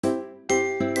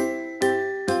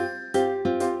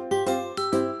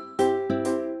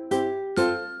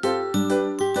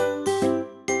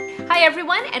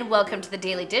everyone, and welcome to the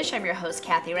Daily Dish. I'm your host,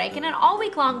 Kathy Rankin, and all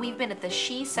week long we've been at the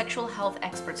She Sexual Health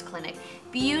Experts Clinic.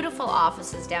 Beautiful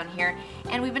offices down here,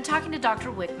 and we've been talking to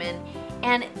Dr. Wickman.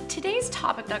 And today's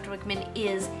topic, Dr. Wickman,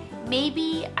 is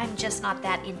maybe I'm just not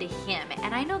that into him.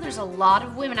 And I know there's a lot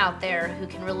of women out there who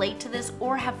can relate to this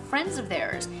or have friends of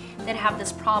theirs that have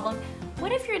this problem.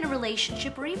 What if you're in a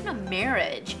relationship or even a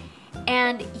marriage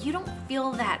and you don't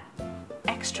feel that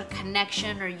extra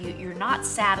connection, or you're not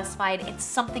satisfied, and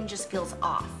something just feels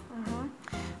off?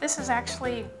 This is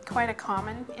actually quite a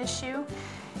common issue,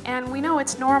 and we know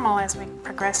it's normal as we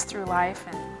progress through life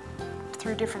and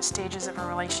through different stages of a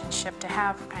relationship to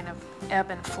have kind of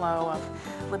ebb and flow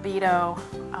of libido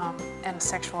and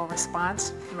sexual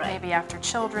response, maybe after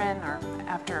children or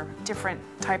after different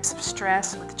types of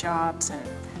stress with jobs and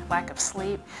lack of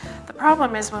sleep. The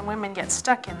problem is when women get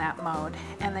stuck in that mode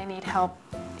and they need help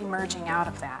emerging out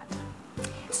of that.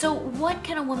 So what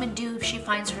can a woman do if she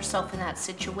finds herself in that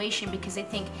situation? Because I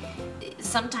think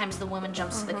sometimes the woman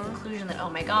jumps to the conclusion that,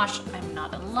 oh my gosh, I'm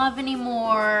not in love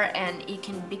anymore, and it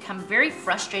can become very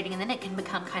frustrating, and then it can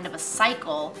become kind of a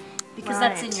cycle because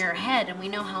that's in your head, and we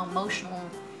know how emotional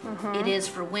it is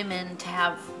for women to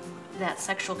have that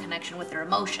sexual connection with their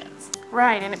emotions.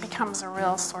 Right, and it becomes a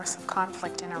real source of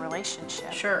conflict in a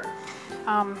relationship. Sure.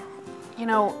 You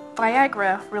know,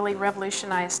 Viagra really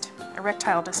revolutionized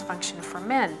erectile dysfunction for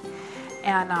men,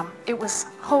 and it was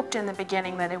hoped in the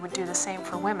beginning that it would do the same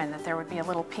for women, that there would be a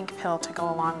little pink pill to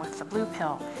go along with the blue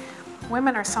pill.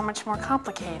 Women are so much more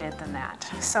complicated than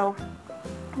that. So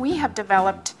we have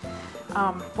developed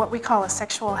what we call a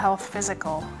sexual health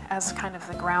physical as kind of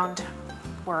the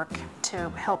groundwork to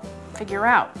help figure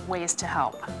out ways to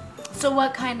help. So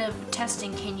what kind of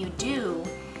testing can you do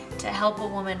to help a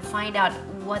woman find out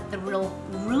what the real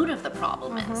root of the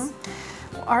problem is?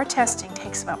 Our testing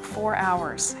takes about 4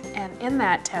 hours, and in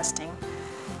that testing,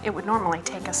 it would normally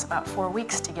take us about 4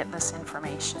 weeks to get this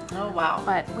information. Oh, wow.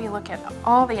 But we look at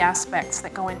all the aspects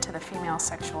that go into the female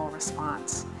sexual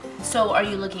response. So are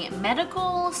you looking at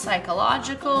medical,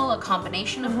 psychological, a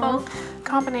combination of both?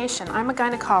 Combination. I'm a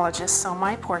gynecologist, so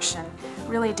my portion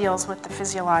really deals with the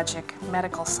physiologic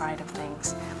medical side of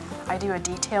things. I do a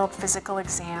detailed physical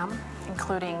exam,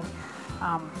 including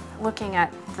looking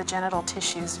at the genital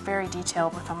tissues, very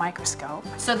detailed with a microscope.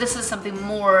 So this is something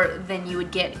more than you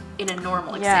would get in a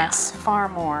normal exam? Yes, far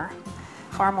more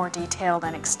detailed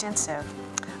and extensive.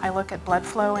 I look at blood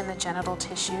flow in the genital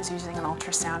tissues using an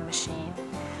ultrasound machine.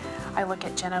 I look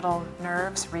at genital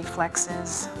nerves,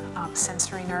 reflexes,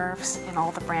 sensory nerves in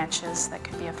all the branches that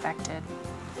could be affected.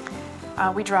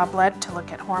 We draw blood to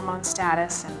look at hormone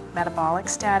status and metabolic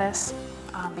status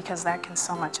because that can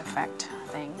so much affect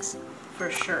things. For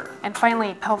sure. And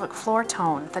finally, pelvic floor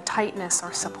tone, the tightness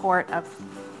or support of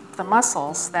the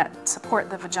muscles that support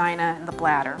the vagina and the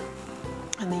bladder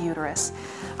and the uterus.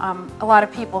 A lot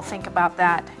of people think about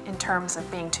that in terms of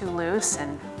being too loose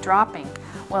and dropping.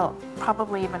 Well,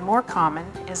 probably even more common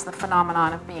is the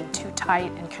phenomenon of being too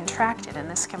tight and contracted,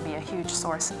 and this can be a huge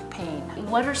source of pain.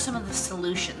 What are some of the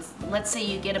solutions? Let's say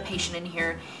you get a patient in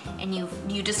here and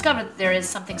you discover that there is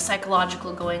something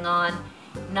psychological going on,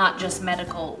 not just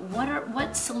medical.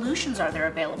 What solutions are there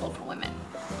available for women?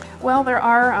 Well, there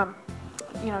are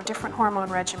different hormone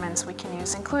regimens we can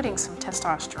use, including some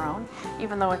testosterone,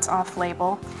 even though it's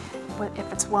off-label.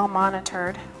 If it's well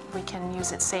monitored, we can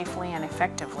use it safely and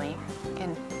effectively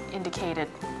in indicated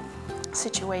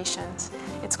situations.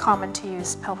 It's common to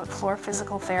use pelvic floor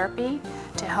physical therapy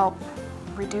to help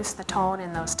reduce the tone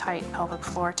in those tight pelvic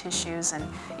floor tissues and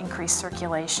increase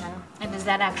circulation. And is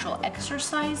that actual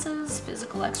exercises,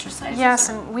 physical exercises? Yes,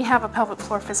 and we have a pelvic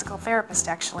floor physical therapist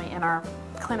actually in our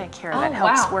clinic here that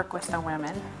helps work with the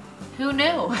women. Who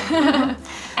knew?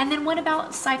 And then what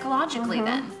about psychologically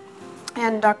then?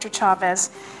 And Dr. Chavez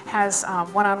has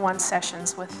one-on-one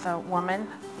sessions with the woman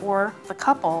or the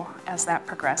couple as that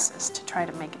progresses to try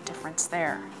to make a difference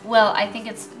there. Well, I think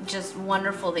it's just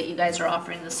wonderful that you guys are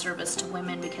offering this service to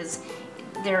women, because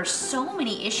there are so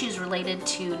many issues related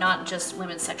to not just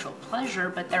women's sexual pleasure,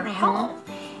 but their health.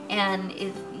 And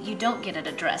you don't get it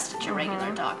addressed at your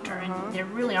regular doctor, and there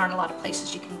really aren't a lot of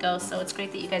places you can go, so it's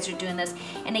great that you guys are doing this.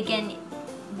 And again,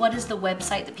 what is the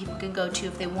website that people can go to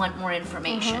if they want more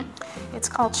information? It's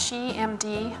called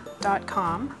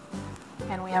shemd.com,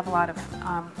 and we have a lot of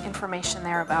information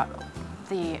there about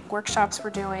the workshops we're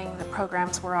doing, the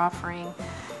programs we're offering.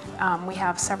 We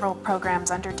have several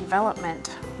programs under development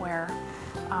where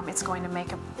it's going to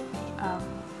make a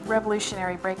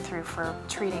revolutionary breakthrough for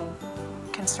treating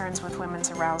concerns with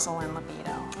women's arousal and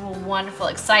libido. Well, wonderful,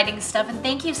 exciting stuff. And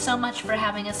thank you so much for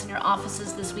having us in your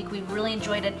offices this week. We've really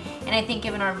enjoyed it, and I think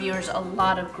given our viewers a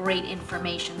lot of great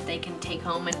information that they can take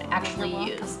home and actually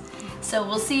use. So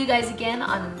we'll see you guys again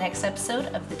on the next episode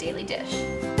of The Daily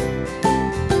Dish.